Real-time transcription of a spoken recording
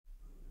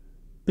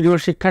প্রিয়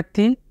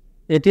শিক্ষার্থী,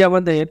 এটি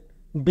আমাদের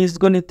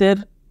বীজগণিতের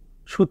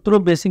সূত্র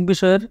বেসিক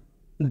বিষয়ের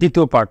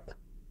দ্বিতীয় পার্ট।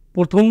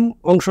 প্রথম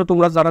অংশ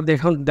তোমরা যারা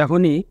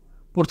দেখোনি,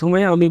 প্রথমে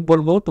আমি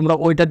বলবো তোমরা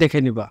ওইটা দেখে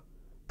নিবা,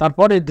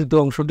 তারপর এই দ্বিতীয়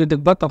অংশটি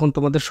দেখবা, তখন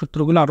তোমাদের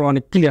সূত্রগুলো আরও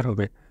অনেক ক্লিয়ার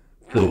হবে।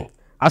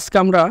 আজকে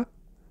আমরা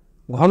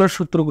ঘনের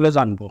সূত্রগুলো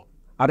জানবো,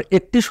 আর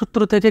একটি সূত্র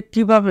থেকে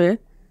কিভাবে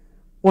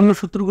অন্য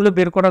সূত্রগুলো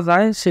বের করা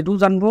যায় সেটাও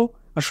জানবো,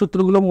 আর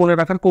সূত্রগুলো মনে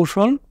রাখার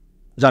কৌশল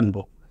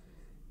জানবো।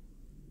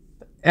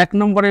 1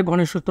 নম্বরে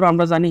ঘনের সূত্র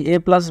আমরা জানি a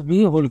plus B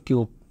whole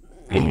cube.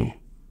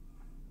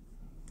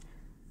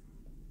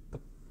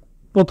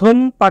 প্রথম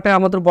পার্টে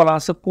আমাদের বলা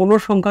আছে কোনো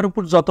সংখ্যার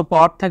উপর যত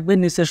পাওয়ার থাকবে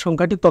নিচের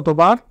সংখ্যাটি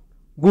ততবার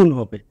গুণ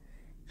হবে।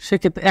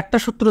 সেক্ষেত্রে একটা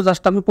সূত্র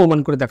জাস্ট আমি প্রমাণ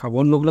করে দেখাবো,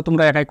 অন্যগুলো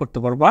তোমরা একাই করতে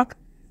পারবা।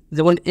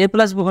 যেমন a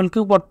plus B whole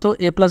cube অর্থ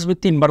a প্লাস বি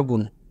 3 বার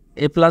গুণ,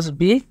 a plus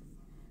B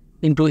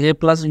into a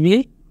plus B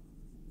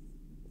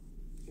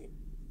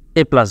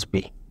a plus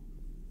B,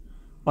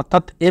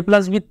 অর্থাৎ a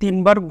প্লাস বি 3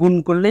 বার গুণ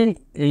করলে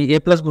এই a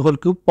plus B whole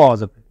cube পাওয়া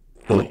যাবে।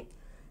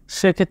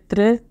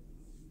 সেক্ষেত্রে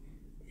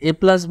a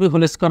plus B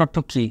whole square অর্থ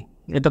কী?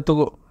 এটা তো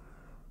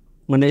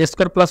মানে a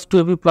square plus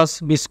 2ab plus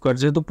B square,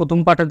 যেহেতু প্রথম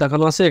পার্টে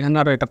দেখানো আছে এখানে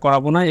আর এটা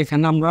করাবো না।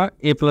 এখানে আমরা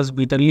a প্লাস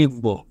বিটা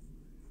লিখব,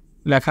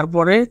 লেখার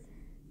পরে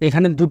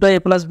এখানে দুটো a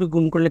প্লাস বি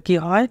গুণ করলে কি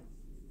হয়?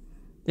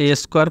 a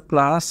square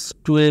plus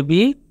 2ab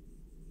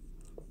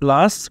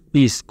plus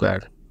B square.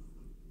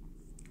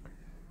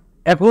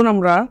 এখন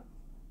আমরা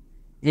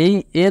এই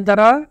এ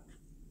দ্বারা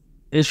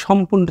এই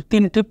সম্পূর্ণ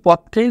 3টি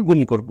পদকেই গুণ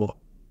করব,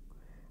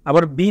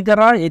 আবার বি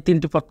দ্বারা এই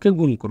 3টি পদকে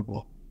গুণ করব।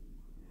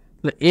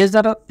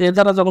 এ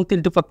দ্বারা যখন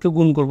 3টি পদকে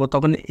গুণ করব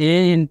তখন a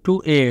into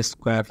A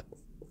square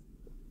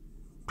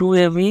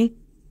 2ab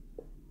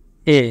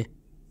a,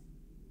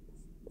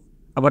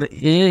 আবার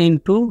a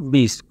ইন্টু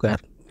বি স্কোয়ার।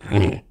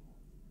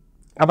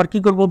 আবার কি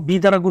করব? বি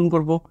দ্বারা গুণ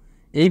করব,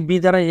 এই বি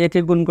দ্বারা a কে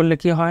গুণ করলে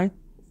কি হয়?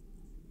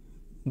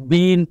 b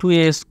ইন্টু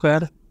এ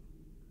স্কোয়ার,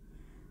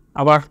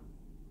 আবার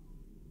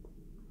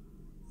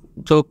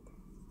যোগ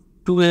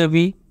 2ab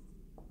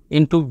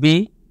ইন্টু বি,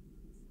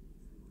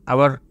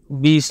 আবার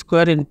বি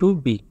স্কোয়ার ইন্টু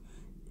বি।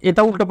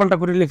 এটা উল্টাপাল্টা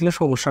করে লিখলে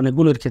সমস্যা নেই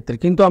গুণের ক্ষেত্রে,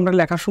 কিন্তু আমরা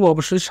লেখার সময়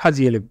অবশ্যই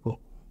সাজিয়ে লিখব।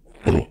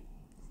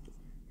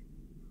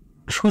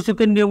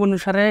 সূচকের নিয়ম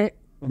অনুসারে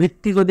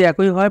ভিত্তি যদি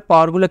একই হয়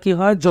পাওয়ারগুলো কি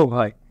হয়? যোগ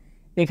হয়।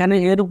 এখানে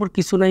এর উপর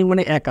কিছু নাই,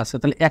 মানে 1 আছে,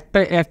 তাহলে একটা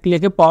 1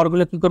 লিখে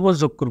পাওয়ারগুলো কি করব?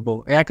 যোগ করব।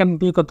 1 আর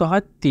 2 কত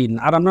হয়? 3।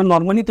 আর আমরা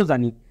নর্মালি তো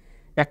জানি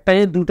একটা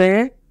এ দুটা এ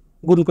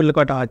গুণ করলে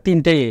কয়টা হয়?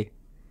 3টে এ।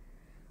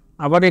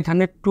 আবার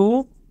এখানে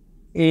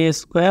 2a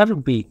স্কোয়ার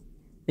বি,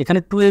 এখানে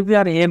 2ab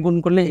আর a গুণ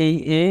করলে এই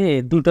a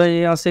দুটো a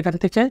আছে এখান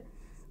থেকে।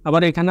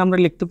 আবার এখানে আমরা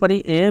লিখতে পারি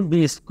a b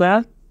স্কোয়ার,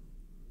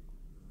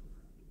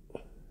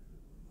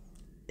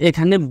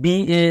 এখানে b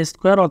a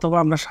স্কোয়ার, অথবা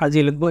আমরা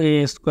সাজিয়ে লিখবো a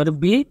স্কোয়ার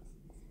b।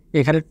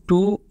 এখানে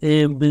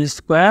 2ab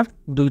স্কোয়ার,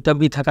 দুইটা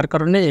b থাকার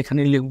কারণে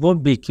এখানে লিখবো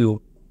b কিউব।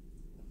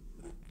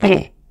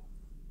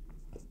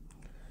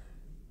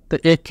 তো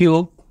a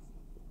কিউব,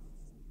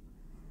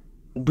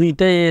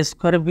 দুইটা a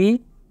স্কোয়ার b,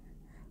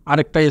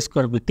 আরেকটা a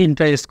স্কোয়ার b,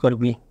 3টা a square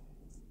b,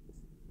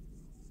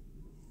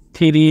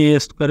 3a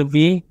square b,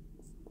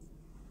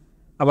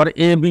 আবার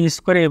a b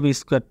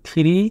square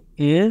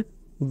 3a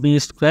b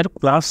square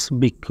plus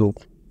b cube.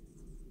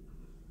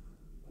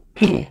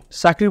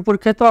 চাকরির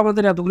পরীক্ষায় তো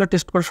আমাদের এতগুলো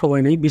টেস্ট করার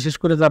সময় নেই, বিশেষ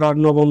করে যারা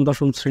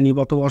নবম-দশম শ্রেণী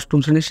অথবা অষ্টম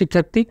শ্রেণীর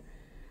শিক্ষার্থী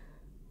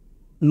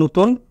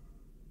নতুন,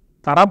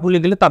 তারা ভুলে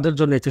গেলে তাদের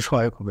জন্য এটি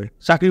সহায়ক হবে।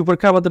 চাকরির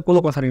পরীক্ষায় আমাদের কোনো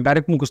কথা নেই,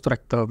 ডাইরেক্ট মুখস্থ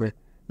রাখতে হবে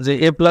যে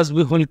a plus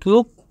B whole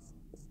cube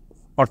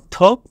অর্থ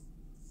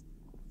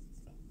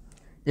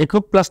a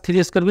cube plus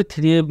 3a square B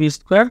 3ab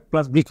square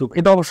plus B cube.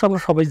 এটা অবশ্য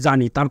আমরা সবাই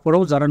জানি,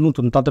 তারপরেও যারা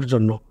নতুন তাদের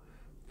জন্য।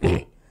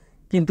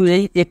 কিন্তু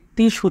এই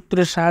একটি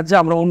সূত্রের সাহায্যে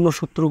আমরা অন্য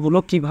সূত্রগুলো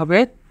কিভাবে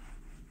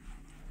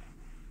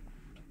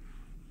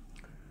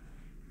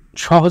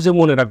সহজে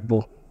মনে রাখবো,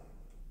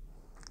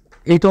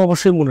 এইটা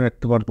অবশ্যই মনে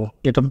রাখতে পারবো।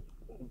 এটা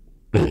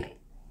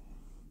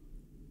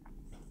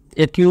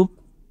a cube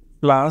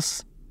plus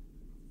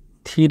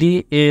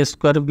 3a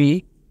square B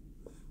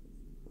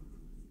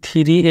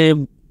 3ab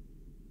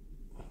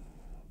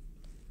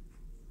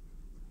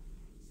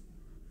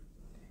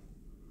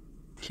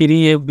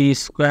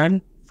square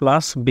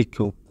plus B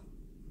cube,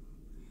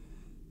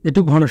 এটু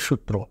ঘনের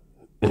সূত্র।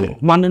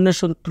 মান নির্ণয়ের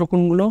সূত্র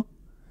কোনগুলো?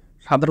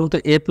 সাধারণত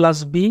a plus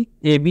B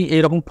A B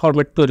এইরকম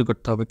ফরম্যাট তৈরি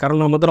করতে হবে, কারণ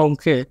আমাদের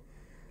অঙ্কে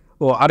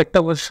আরেকটা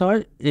বিষয়,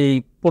 এই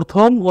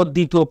প্রথম ও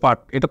দ্বিতীয় পার্ট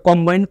এটা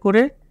কম্বাইন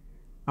করে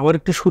আমার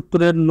একটি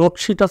সূত্রের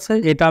নোটশিট আছে,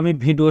 এটা আমি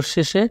ভিডিওর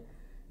শেষে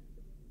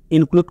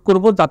ইনক্লুড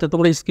করব যাতে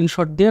তোমরা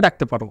স্ক্রিনশট দিয়ে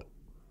রাখতে পারো।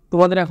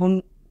 তোমাদের এখন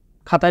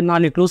খাতায় না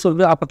লিখলেও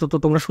চলবে, আপাতত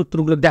তোমরা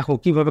সূত্রগুলো দেখো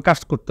কিভাবে কাজ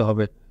করতে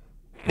হবে।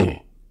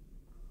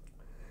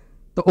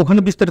 তো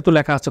ওখানে বিস্তারিত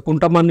লেখা আছে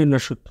কোনটা মান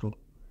নির্ণয়ের সূত্র।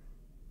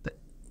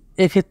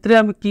 এক্ষেত্রে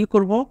আমি কি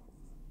করব?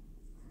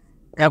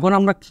 এখন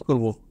আমরা কি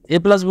করব? a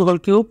plus B whole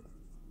cube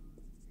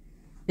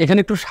এখানে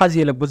একটু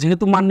সাজিয়ে লিখবো,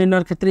 যেহেতু মান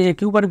নির্ণয়ের ক্ষেত্রে a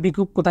cube R B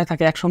cube কোথায়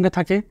থাকে? একসঙ্গে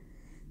থাকে।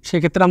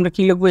 সেক্ষেত্রে আমরা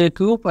কি লিখবো? a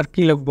কিউব আর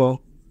কি লিখবো?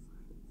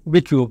 B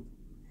cube.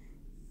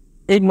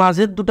 এই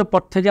মাঝের দুটো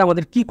পদ থেকে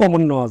আমাদের কি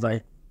কমন নেওয়া যায়?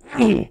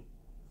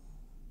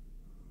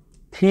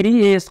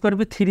 3a²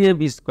 B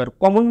 3ab²।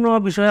 কমন নেওয়া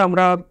বিষয়ে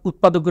আমরা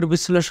উৎপাদকের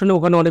বিশ্লেষণে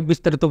ওখানে অনেক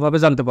বিস্তারিতভাবে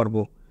জানতে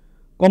পারবো।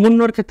 কমন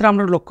নেওয়ার ক্ষেত্রে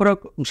আমরা লক্ষ্য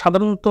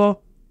সাধারণত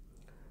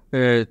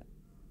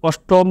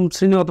অষ্টম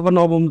শ্রেণী অথবা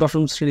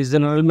নবম-দশম শ্রেণী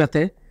জেনারেল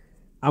ম্যাথে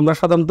আমরা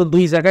সাধারণত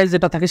দুই জায়গায়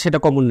যেটা থাকে সেটা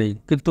কমন নেই,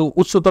 কিন্তু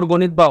উচ্চতর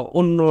গণিত বা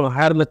অন্য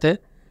হায়ার ম্যাথে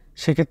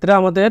সেক্ষেত্রে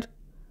আমাদের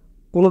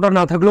কোনোটা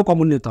না থাকলেও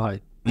কমন নিতে হয়।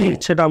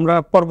 সেটা আমরা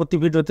পরবর্তী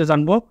ভিডিওতে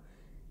জানবো।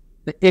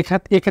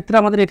 এক্ষেত্রে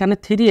আমাদের এখানে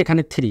 3,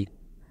 এখানে 3,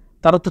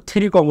 তারও তো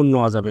 3 কমন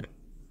নেওয়া যাবে।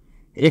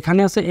 এখানে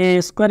আছে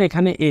a²,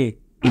 এখানে a।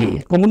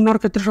 কমন নেওয়ার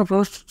ক্ষেত্রে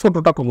সবসময়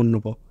ছোটোটা কমন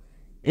নেব,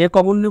 a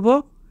কমন নেব,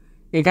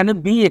 এখানে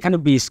b, এখানে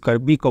b²,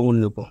 b কমন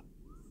নেব।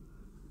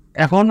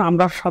 এখন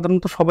আমরা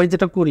সাধারণত সবাই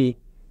যেটা করি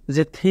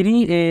যে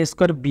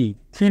 3a² b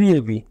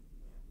 3ab,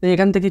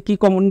 এখান থেকে কি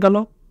কমন গেল,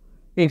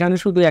 এখানে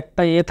শুধু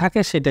একটা a থাকে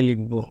সেটা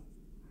লিখব,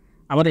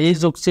 আবার এই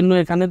যোগ চিহ্ন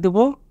এখানে দেব,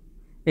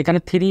 এখানে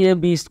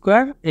 3ab²,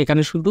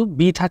 এখানে শুধু b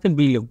থাকে b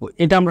লিখব।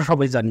 এটা আমরা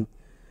সবাই জানি,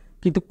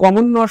 কিন্তু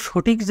কমন নেওয়ার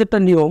সঠিক যেটা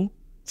নিয়ম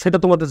সেটা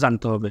তোমাদের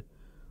জানতে হবে।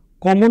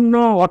 কমন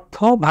নেওয়া অর্থ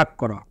ভাগ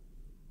করা,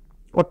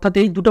 অর্থাৎ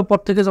এই দুটো পদ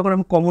থেকে যখন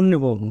আমি কমন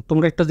নেব,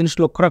 তোমরা একটা জিনিস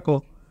লক্ষ্য রাখো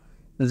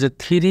যে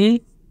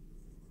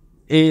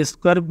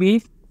 3a² b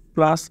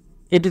প্লাস,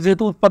 এটি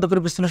যেহেতু উৎপাদকের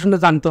বিশ্লেষণে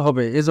জানতে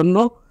হবে এজন্য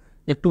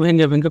একটু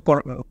ভেঙে ভেঙে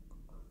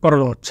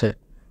করানো হচ্ছে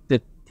যে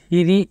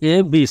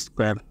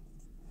 3ab²।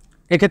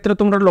 এক্ষেত্রে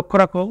তোমরা লক্ষ্য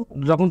রাখো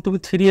যখন তুমি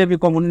 3ab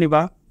কমন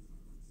নিবা,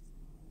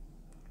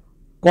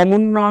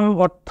 কমন নেওয়ার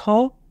অর্থ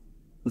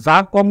যা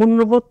কমন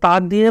নেব তা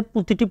দিয়ে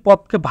প্রতিটি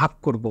পদকে ভাগ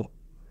করব।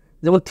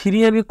 যেমন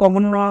 3ab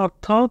কমন নেওয়ার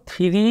অর্থ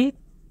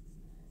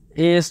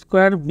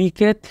 3a²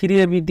 bকে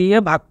 3ab দিয়ে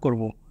ভাগ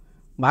করব।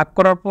 ভাগ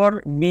করার পর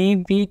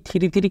b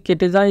 3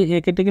 কেটে যায়, এ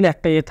কেটে গেলে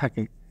একটা এ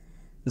থাকে,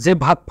 যে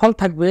ভাগফল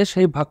থাকবে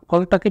সেই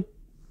ভাগফলটাকে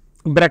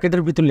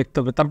ব্র্যাকেটের ভিতর লিখতে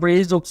হবে। তারপর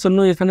এই যোগচিহ্ন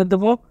এখানে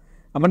দেব,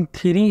 আবার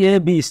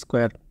 3ab²,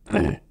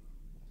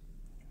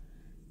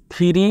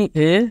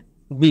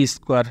 3ab²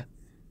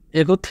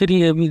 এগো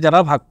 3ab দ্বারা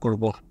ভাগ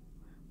করব।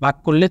 ভাগ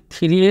করলে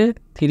 3a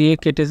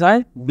কেটে যায়,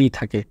 b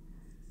থাকে।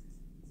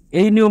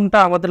 এই নিয়মটা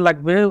আমাদের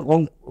লাগবে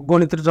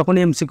গণিতের যখন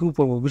এমসিকিউ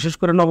পড়ব, বিশেষ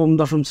করে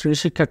নবম-দশম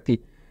শ্রেণীর শিক্ষার্থী,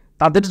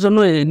 তাদের জন্য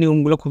এই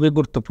নিয়মগুলো খুবই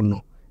গুরুত্বপূর্ণ।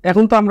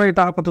 এখন তো আমরা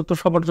এটা আপাতত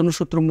সবার জন্য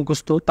সূত্র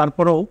মুখস্থ,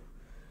 তারপরেও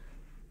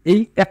এই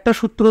একটা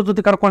সূত্র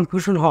যদি কারো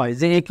কনফিউশন হয়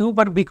যে a³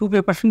 আর b³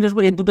 এ পাশে নিয়ে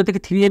আসবো, এই দুটো থেকে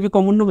 3ab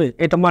কমন নেবে,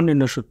 এটা মান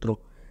নির্ণয়ের সূত্র।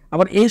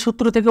 আবার এই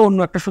সূত্র থেকে অন্য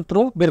একটা সূত্র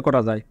বের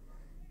করা যায়,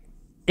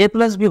 a+b³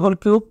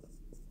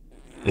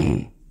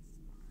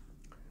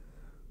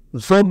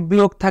 যোগ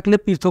বিয়োগ থাকলে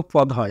পৃথক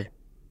পদ হয়।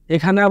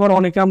 এখানে আবার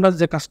অনেকে আমরা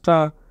যে কাজটা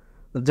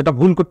যেটা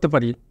ভুল করতে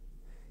পারি,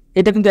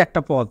 এটা কিন্তু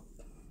একটা পদ,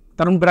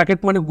 কারণ ব্র্যাকেট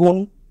মানে গুণ,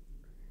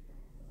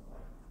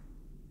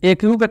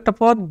 a³ একটা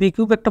পদ, b³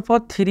 একটা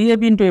পদ,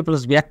 3ab ×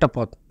 a+b একটা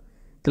পদ।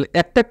 তাহলে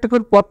একটা একটা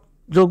করে পদ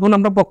যখন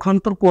আমরা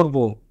পক্ষান্তর করব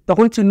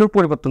তখন চিহ্নের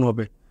পরিবর্তন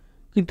হবে,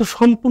 কিন্তু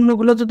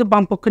সম্পূর্ণগুলো যদি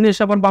বাম পক্ষে নিয়ে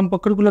এসে আবার বাম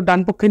পক্ষেরগুলো ডান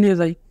পক্ষে নিয়ে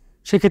যাই,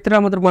 সেক্ষেত্রে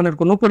আমাদের মানের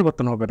কোনো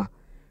পরিবর্তন হবে না।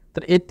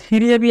 তাহলে এই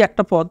 3ab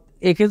একটা পদ,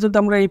 একে যদি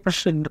আমরা এই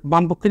পাশে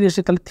বাম পক্ষে নিয়ে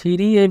এসে তাহলে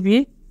 3ab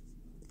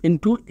 ×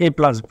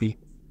 a+b।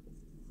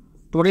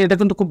 তোমরা এটা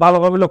কিন্তু খুব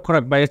ভালোভাবে লক্ষ্য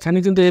রাখবা, এখানে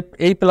কিন্তু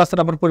এই প্লাসের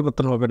আবার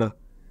পরিবর্তন হবে না,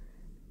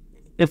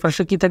 এর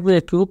পাশে কী থাকবে,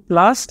 a³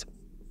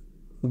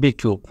 +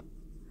 b³।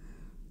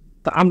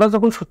 তা আমরা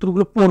যখন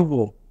সূত্রগুলো পড়ব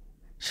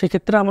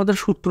সেক্ষেত্রে আমাদের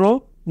সূত্র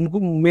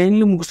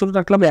মেইনলি মুখস্থ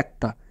রাখলাম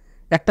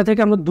একটা থেকে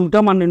আমরা দুটা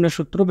মান নির্ণয়ের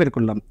সূত্র বের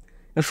করলাম।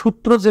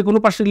 সূত্র যে কোনো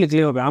পাশে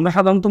লিখলেই হবে। আমরা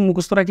সাধারণত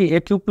মুখস্থ রাখি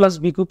a³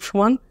 + b³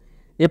 সমান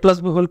a+b³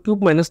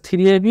 -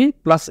 3ab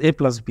 +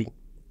 a+b।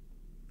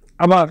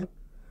 আবার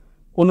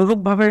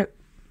অনুরূপভাবে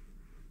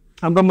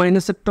আমরা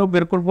মাইনাসেরটাও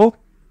বের করব,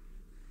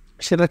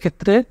 সেটার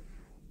ক্ষেত্রে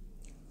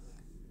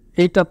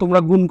এইটা তোমরা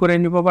গুণ করে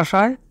নিব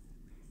বাসায়।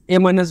 a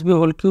 - b³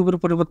 এর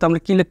পরিবর্তে আমরা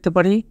কি লিখতে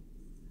পারি,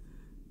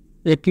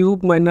 a³ -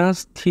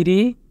 3a²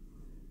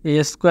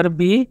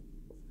 b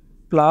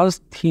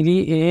 +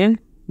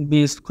 3ab²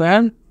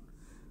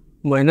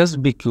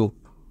 - b³।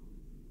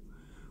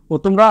 ও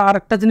তোমরা আর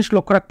একটা জিনিস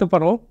লক্ষ্য রাখতে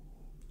পারো,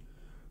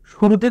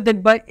 শুরুতে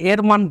দেখবা এর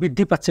মান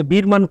বৃদ্ধি পাচ্ছে,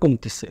 বির মান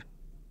কমতেছে।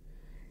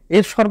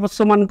 এর সর্বোচ্চ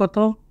মান কত,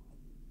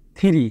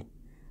 3,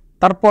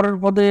 তারপরের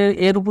পদে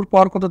এর উপর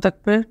পাওয়ার কত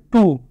থাকবে,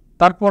 2,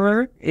 তারপরের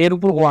এর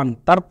উপর 1,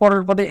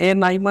 তারপরের পদে এ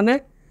নাই, মানে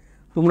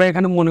তোমরা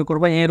এখানে মনে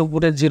করবা এর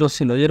উপরে 0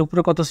 ছিল, এর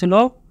উপরে কত ছিল,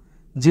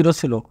 0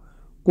 ছিল।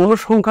 কোনো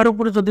সংখ্যার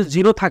উপরে যদি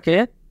 0 থাকে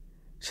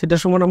সেটা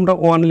সমান আমরা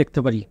 1 লিখতে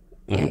পারি।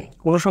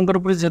 কোনো সংখ্যার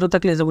উপরে 0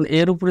 থাকলে, যেমন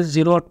এর উপরে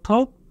 0 অর্থ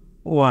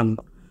 1,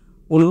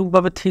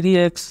 অনুরূপভাবে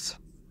 3x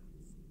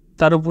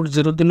তার উপর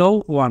 0 দিলেও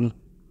 1,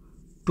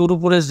 2-র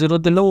উপরে 0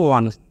 দিলেও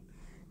 1।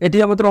 এটি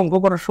আমাদের অঙ্ক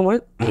করার সময়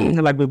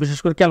লাগবে, বিশেষ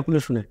করে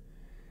ক্যালকুলেশনে।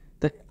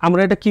 তাই আমরা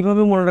এটা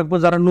কীভাবে মনে রাখবো,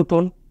 যারা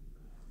নতুন,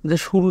 যে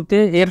শুরুতে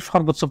এর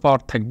সর্বোচ্চ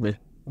পাওয়ার থাকবে,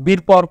 বির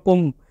পাওয়ার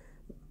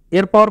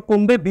এর পাওয়ার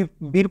কমবে,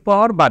 বির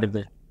পাওয়ার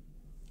বাড়বে।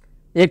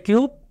 a³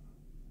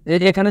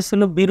 এখানে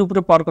ছিল বির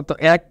উপরে পাওয়ার কত,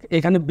 1,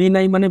 এখানে বি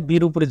নাই, মানে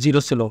বির উপরে 0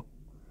 ছিল,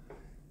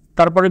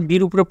 তারপরে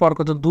বির উপরে পাওয়ার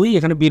কত, 2,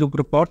 এখানে বির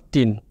উপরে পাওয়ার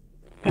 3।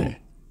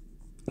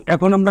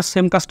 এখন আমরা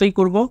সেম কাজটাই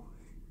করব,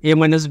 a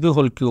 -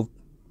 b³।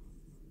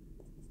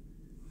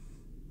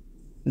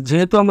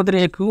 যেহেতু আমাদের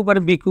এ কিউব আর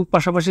বি কিউব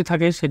পাশাপাশি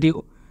থাকে, সেটি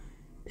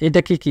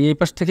এটাকে কি এই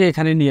পাশ থেকে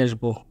এখানে নিয়ে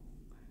আসবো,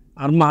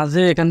 আর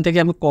মাঝে এখান থেকে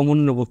আমি কমন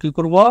নেব। কি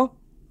করব,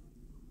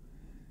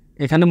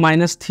 এখানে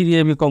 -3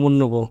 আমি কমন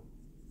নেব।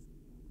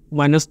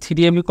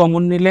 -3 আমি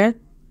কমন নিলে,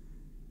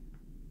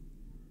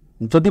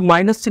 যদি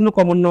মাইনাস চিহ্ন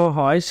কমন নেওয়া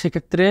হয়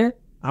সেক্ষেত্রে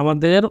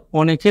আমাদের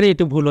অনেকের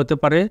এটি ভুল হতে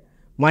পারে।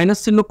 মাইনাস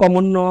চিহ্ন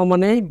কমন নেওয়া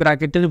মানে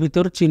ব্র্যাকেটের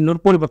ভিতর চিহ্নর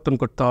পরিবর্তন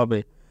করতে হবে,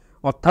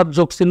 অর্থাৎ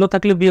যোগ চিহ্ন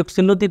থাকলে বিয়োগ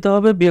চিহ্ন দিতে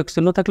হবে, বিয়োগ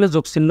চিহ্ন থাকলে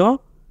যোগ চিহ্ন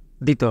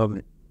দিতে হবে।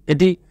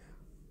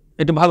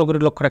 এটি ভালো করে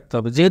লক্ষ্য রাখতে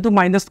হবে। যেহেতু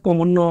মাইনাস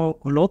কমন নেওয়া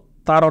হলো,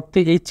 তার অর্থে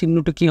এই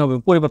চিহ্নটা কী হবে,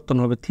 পরিবর্তন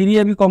হবে। 3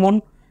 আমি কমন,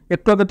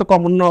 একটু আগে তো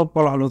কমন নেওয়া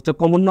বলা হলো, যে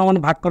কমন নেওয়া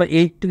মানে ভাগ করা।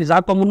 এই যা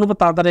কমন নেবো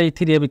তা দ্বারা এই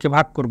 3 আবিকে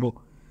ভাগ করব।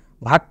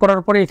 ভাগ করার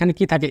পরে এখানে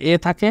কি থাকে, এ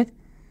থাকে।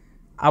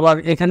 আবার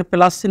এখানে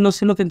প্লাস চিহ্ন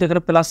ছিল, কিন্তু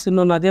এখানে প্লাস চিহ্ন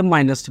না দিয়ে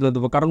মাইনাস চিহ্ন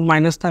দেবো, কারণ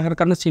মাইনাস থাকার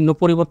কারণে চিহ্ন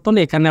পরিবর্তন।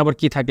 এখানে আবার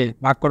কি থাকে,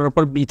 ভাগ করার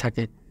পর বি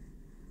থাকে।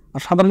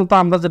 আর সাধারণত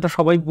আমরা যেটা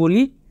সবাই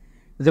বলি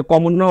যে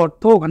কমন নেওয়ার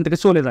অর্থ ওখান থেকে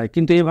চলে যায়,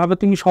 কিন্তু এভাবে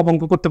তুমি সব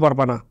অঙ্ক করতে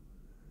পারবা না।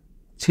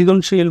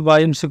 সৃজনশীল বা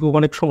এমসিকিউ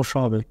অনেক সমস্যা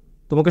হবে,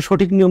 তোমাকে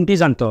সঠিক নিয়মটি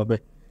জানতে হবে।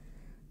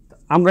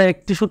 আমরা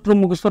একটি সূত্র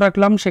মুখস্থ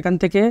রাখলাম, সেখান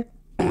থেকে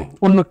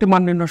অন্য একটি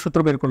মান নির্ণয় সূত্র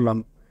বের করলাম।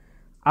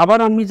 আবার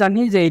আমি জানি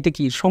যে এটা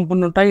কি,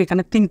 সম্পূর্ণটাই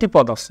এখানে 3টি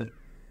পদ আছে।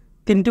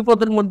 3টি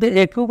পদের মধ্যে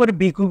এ কিউব আর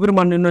বি কিউবের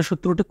মান নির্ণয়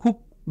সূত্রটি খুব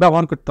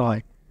ব্যবহার করতে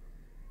হয়।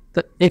 তো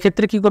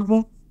এক্ষেত্রে কী করব,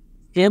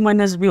 a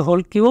 - b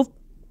whole cube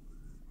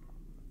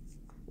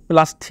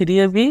plus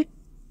 3ab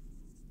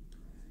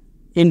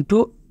into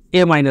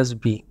a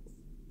 - b।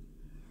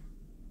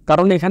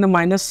 কারণ এখানে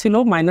মাইনাস ছিল,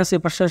 মাইনাস এ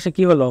পাশে এসে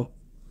কী হলো,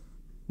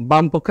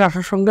 বাম পক্ষে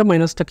আসার সঙ্গে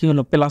মাইনাসটা কী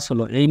হলো, প্লাস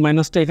হলো। এই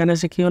মাইনাসটা এখানে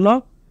এসে কী হলো,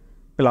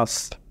 প্লাস।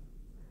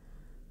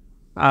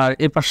 আর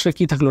এ পাশে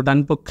কী থাকলো,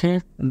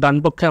 ডান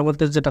পক্ষে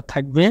আমাদের যেটা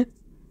থাকবে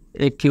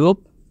এ কিউব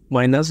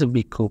মাইনাস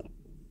বি কিউব।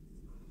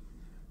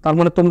 তার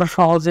মানে তোমরা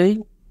সহজেই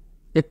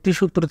একটি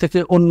সূত্র থেকে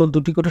অন্য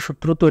 2টি করে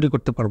সূত্র তৈরি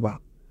করতে পারবা,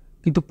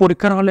 কিন্তু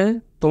পরীক্ষার হলে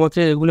তোমাকে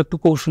এগুলো একটু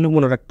কৌশলে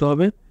মনে রাখতে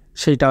হবে,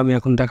 সেইটা আমি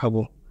এখন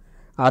দেখাবো।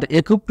 আর এ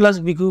কিউব প্লাস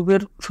বি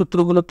কিউবের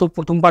সূত্রগুলো তো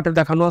প্রথম পার্টে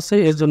দেখানো আছে,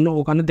 এর জন্য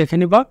ওখানে দেখে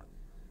নিবা।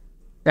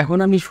 এখন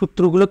আমি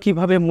সূত্রগুলো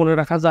কিভাবে মনে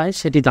রাখা যায়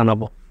সেটি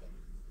জানাবো।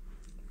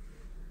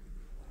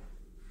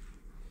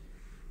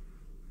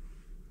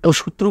 ও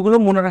সূত্রগুলো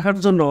মনে রাখার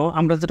জন্য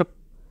আমরা যেটা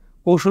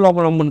কৌশল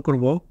অবলম্বন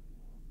করব,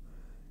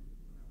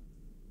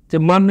 যে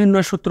মান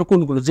নির্ণয় সূত্র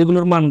কোনগুলো,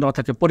 যেগুলোর মান দেওয়া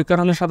থাকে। পরীক্ষার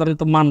হলে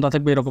সাধারণত মান দেওয়া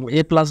থাকবে এরকম,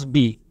 a + b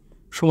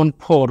 =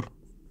 4,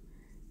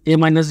 a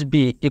 - b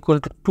 =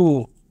 2,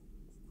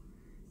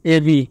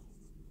 ab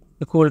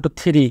 =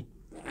 3,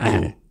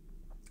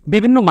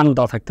 বিভিন্ন মান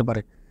দেওয়া থাকতে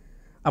পারে।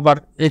 আবার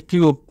a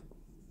cube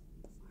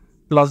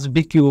plus b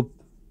cube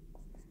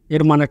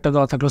এর মান একটা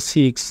দেওয়া থাকলো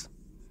 6,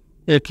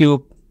 a কিউব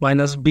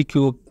 - b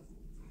কিউব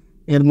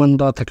এর মান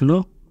দেওয়া থাকলো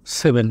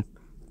 7।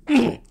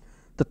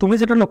 তো তুমি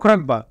যেটা লক্ষ্য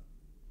রাখবা,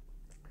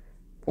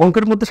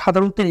 অঙ্কের মধ্যে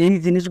সাধারণত এই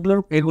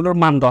এগুলোর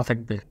মান দেওয়া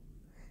থাকবে।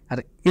 আর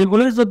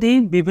এগুলো যদি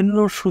বিভিন্ন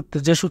সূত্র,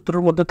 যে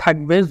সূত্রের মধ্যে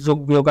থাকবে যোগ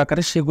বিয়োগ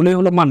আকারে, সেগুলোই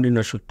হলো মান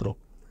নির্ণয় সূত্র।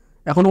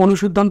 এখন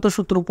অনুসিদ্ধান্ত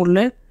সূত্র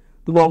পড়লে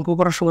তুমি অঙ্ক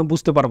করার সময়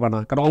বুঝতে পারবা না,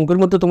 কারণ অঙ্কের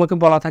মধ্যে তোমাকে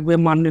বলা থাকবে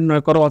মান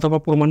নির্ণয় করো, অথবা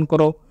প্রমাণ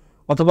করো,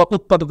 অথবা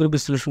উৎপাদকের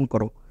বিশ্লেষণ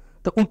করো।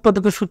 তো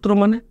উৎপাদকের সূত্র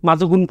মানে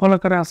মাঝে গুণফল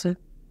আকারে আছে,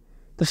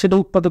 তো সেটা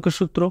উৎপাদকের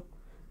সূত্র।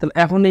 তাহলে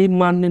এখন এই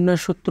মান নির্ণয়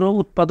সূত্র,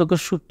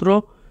 উৎপাদকের সূত্র।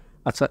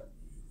 আচ্ছা,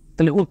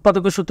 তাহলে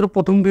উৎপাদকের সূত্র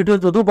প্রথম ভিডিও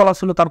যদিও বলা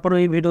ছিল, তারপরে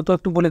এই ভিডিও তো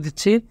একটু বলে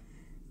দিচ্ছি।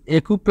 এ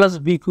কিউব প্লাস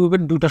বি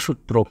কিউবের 2টা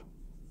সূত্র।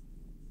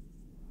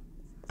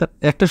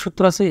 একটা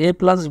সূত্র আছে a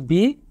 + b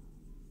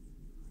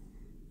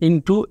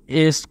into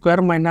a² -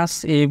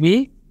 ab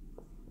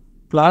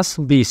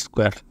 + b²।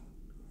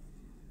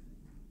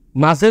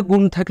 মাঝে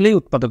গুণ থাকলেই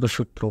উৎপাদকের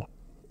সূত্র।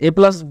 a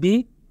 + b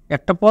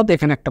একটা পদ,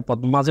 এখানে একটা পদ,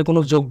 মাঝে কোনো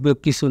যোগ বিয়োগ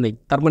কিছু নেই,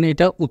 তার মানে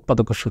এটা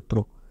উৎপাদকের সূত্র।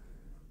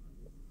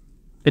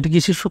 এটা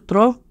কিসের সূত্র,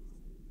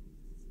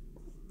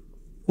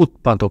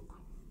 উৎপাদক।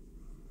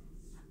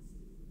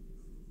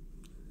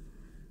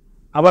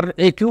 আবার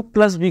এ কিউব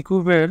প্লাস বি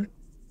কিউবের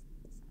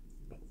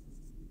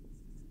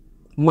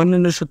মান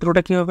নির্ণয়ের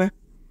সূত্রটা কী হবে,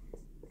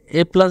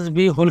 a + b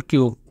whole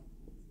cube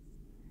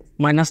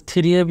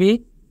 -3ab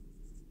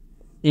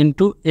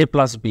into a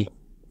 + b।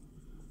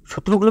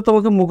 সূত্রগুলো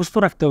তোমাকে মুখস্থ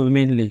রাখতে হবে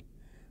মেইনলি,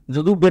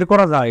 যদিও বের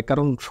করা যায়,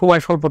 কারণ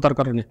সময় স্বল্পতার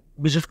কারণে,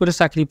 বিশেষ করে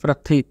চাকরি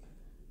প্রার্থী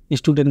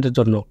স্টুডেন্টের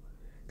জন্য।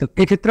 তো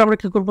এক্ষেত্রে আমরা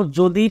কী করবো,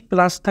 যদি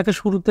প্লাস থাকে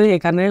শুরুতে,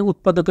 এখানে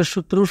উৎপাদকের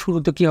সূত্র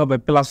শুরুতে কী হবে,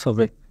 প্লাস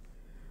হবে,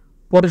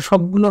 পরে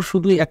সবগুলো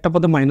শুধু একটা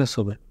পদে মাইনাস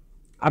হবে।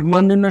 আর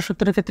মান নির্ণয়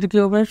সূত্রের ক্ষেত্রে কী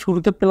হবে,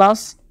 শুরুতে প্লাস,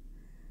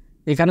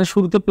 এখানে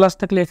শুরুতে প্লাস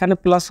থাকলে এখানে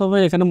প্লাস হবে,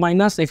 এখানে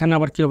মাইনাস, এখানে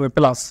আবার কী হবে,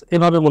 প্লাস।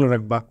 এভাবে মনে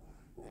রাখবা।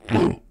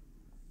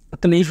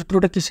 তাহলে এই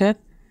সূত্রটা কিসের,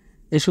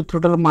 এই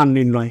সূত্রটা হলো মান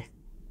নির্ণয়।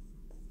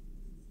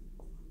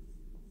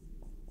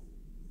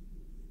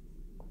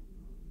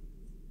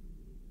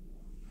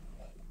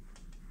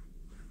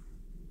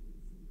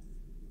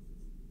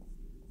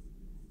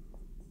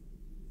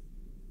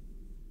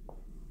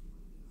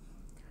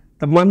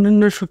 তা মান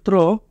নির্ণয়ের সূত্র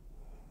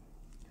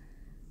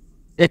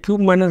a কিউব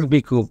 - b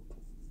কিউব।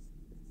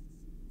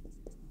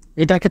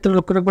 এটার ক্ষেত্রে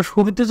লক্ষ্য রাখবা,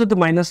 শুরুতে যদি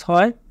মাইনাস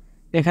হয়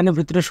এখানে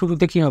ভিতরে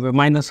শুরুতে কী হবে,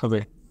 মাইনাস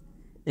হবে,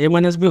 a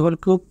minus B whole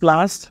cube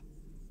plus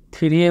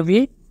 3ab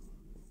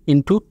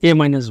into a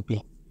minus B.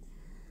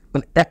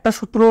 মানে একটা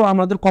সূত্র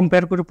আমাদের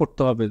কম্পেয়ার করে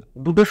পড়তে হবে।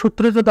 দুটো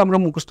সূত্রে যদি আমরা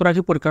মুখস্থ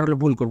রাখি পরীক্ষা হলে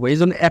ভুল করবো, এই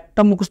জন্য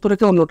একটা মুখস্থ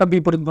রেখে অন্যটা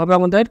বিপরীতভাবে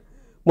আমাদের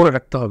মনে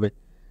রাখতে হবে।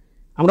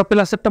 আমরা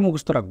প্লাসেরটা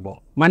মুখস্থ রাখবো,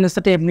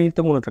 মাইনাসটা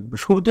এমনিতে মনে রাখবো।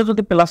 শুরুতে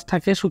যদি প্লাস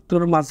থাকে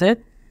সূত্রের মাঝে,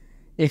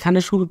 এখানে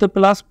শুরুতে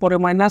প্লাস পরে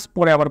মাইনাস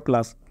পরে আবার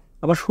প্লাস,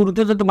 আবার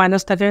শুরুতে যদি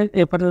মাইনাস থাকে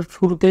এরপরে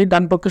শুরুতেই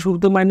ডান পক্ষে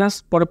শুরুতে মাইনাস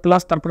পরে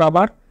প্লাস তারপর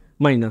আবার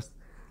মাইনাস।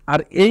 আর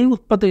এই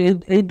উৎপাদক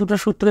এই দুটো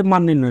সূত্রের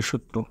মান নির্ণয়ের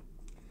সূত্র।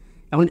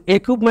 এখন এ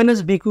কিউব মাইনাস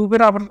বি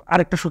কিউবের আবার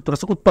আরেকটা সূত্র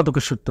আছে,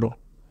 উৎপাদকের সূত্র।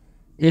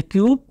 এ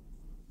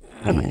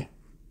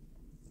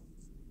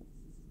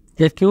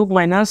কিউব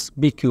মাইনাস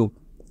বি কিউব,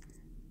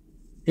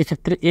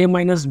 এক্ষেত্রে এ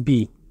মাইনাস বি।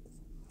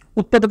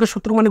 উৎপাদকের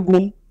সূত্র মানে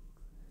গুণ,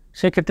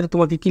 সেক্ষেত্রে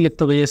তোমাকে কী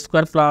লিখতে হবে, এ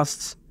square plus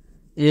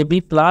A B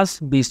plus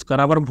B square.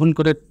 আবার ভুল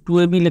করে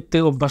 2ab লিখতে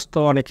অভ্যস্ত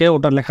অনেকে,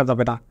 ওটা লেখা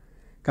যাবে না,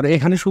 কারণ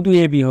এখানে শুধু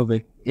এ বি হবে।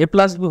 এ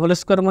প্লাস বি হোল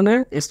স্কোয়ার মানে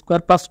এ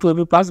square plus 2ab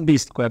plus B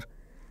square.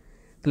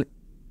 তাহলে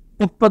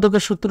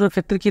উৎপাদকের সূত্রের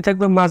ক্ষেত্রে কী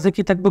থাকবে, মাঝে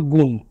কী থাকবে,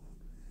 গুণ,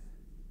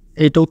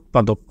 এইটা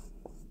উৎপাদক।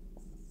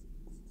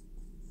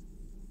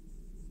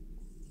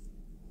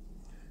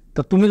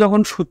 তো তুমি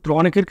যখন সূত্র,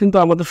 অনেকের কিন্তু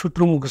আমাদের সূত্র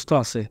মুখস্থ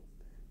আছে,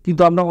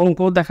 কিন্তু আমরা অঙ্ক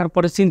দেখার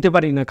পরে চিনতে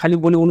পারি না, খালি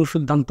বলি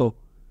অনুসিদ্ধান্ত,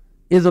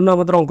 এই জন্য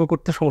আমাদের অঙ্ক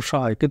করতে সমস্যা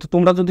হয়। কিন্তু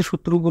তোমরা যদি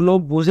সূত্রগুলো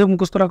বুঝে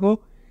মুখস্থ রাখো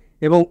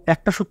এবং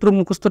একটা সূত্র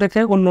মুখস্থ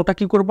রেখে অন্যটা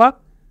কী করবা,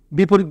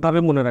 বিপরীতভাবে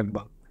মনে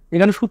রাখবা।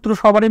 এখানে সূত্র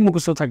সবারই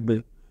মুখস্থ থাকবে,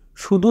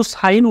 শুধু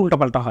সাইন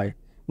উল্টাপাল্টা হয়,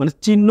 মানে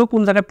চিহ্ন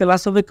কোন জায়গায়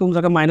প্লাস হবে কোন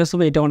জায়গায় মাইনাস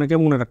হবে এটা অনেকে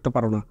মনে রাখতে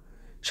পারো না।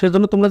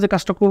 সেজন্য তোমরা যে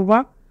কাজটা করবা,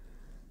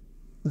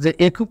 যে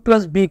এ কিউব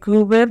প্লাস বি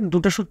কিউবের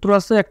দুটো সূত্র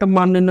আছে, একটা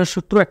মান নির্ণয়ের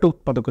সূত্র, একটা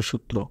উৎপাদকের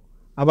সূত্র।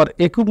 আবার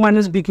এ কিউব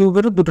মাইনাস বি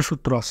কিউবেরও দুটো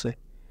সূত্র আছে,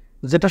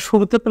 যেটা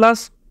শুরুতে প্লাস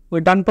ওই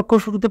ডান পক্ষ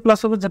শুরুতে প্লাস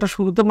হবে, যেটা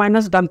শুরুতে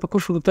মাইনাস ডান পক্ষ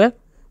শুরুতে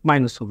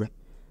মাইনাস হবে।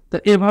 তো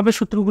এভাবে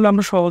সূত্রগুলো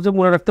আমরা সহজে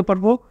মনে রাখতে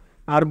পারবো।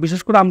 আর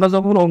বিশেষ করে আমরা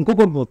যখন অঙ্ক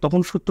করব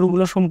তখন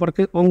সূত্রগুলো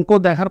সম্পর্কে অঙ্ক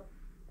দেখার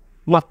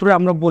মাত্রই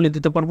আমরা বলে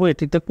দিতে পারবো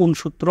এটিতে কোন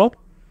সূত্র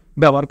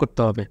ব্যবহার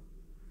করতে হবে।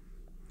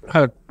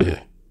 হ্যাঁ,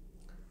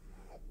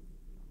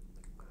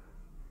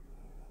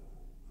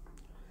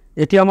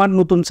 এটি আমার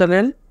নতুন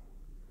চ্যানেল,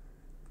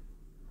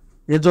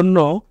 এজন্য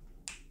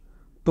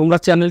তোমরা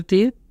চ্যানেলটি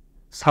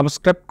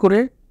সাবস্ক্রাইব করে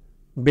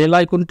বেল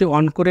আইকনটি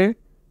অন করে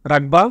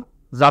রাখবা,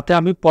 যাতে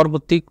আমি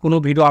পরবর্তী কোনো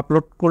ভিডিও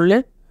আপলোড করলে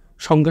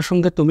সঙ্গে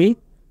সঙ্গে তুমি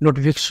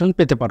নোটিফিকেশন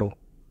পেতে পারো।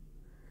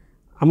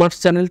 আমার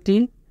চ্যানেলটি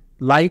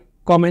লাইক,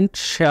 কমেন্ট,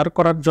 শেয়ার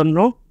করার জন্য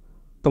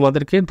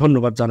তোমাদেরকে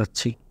ধন্যবাদ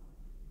জানাচ্ছি।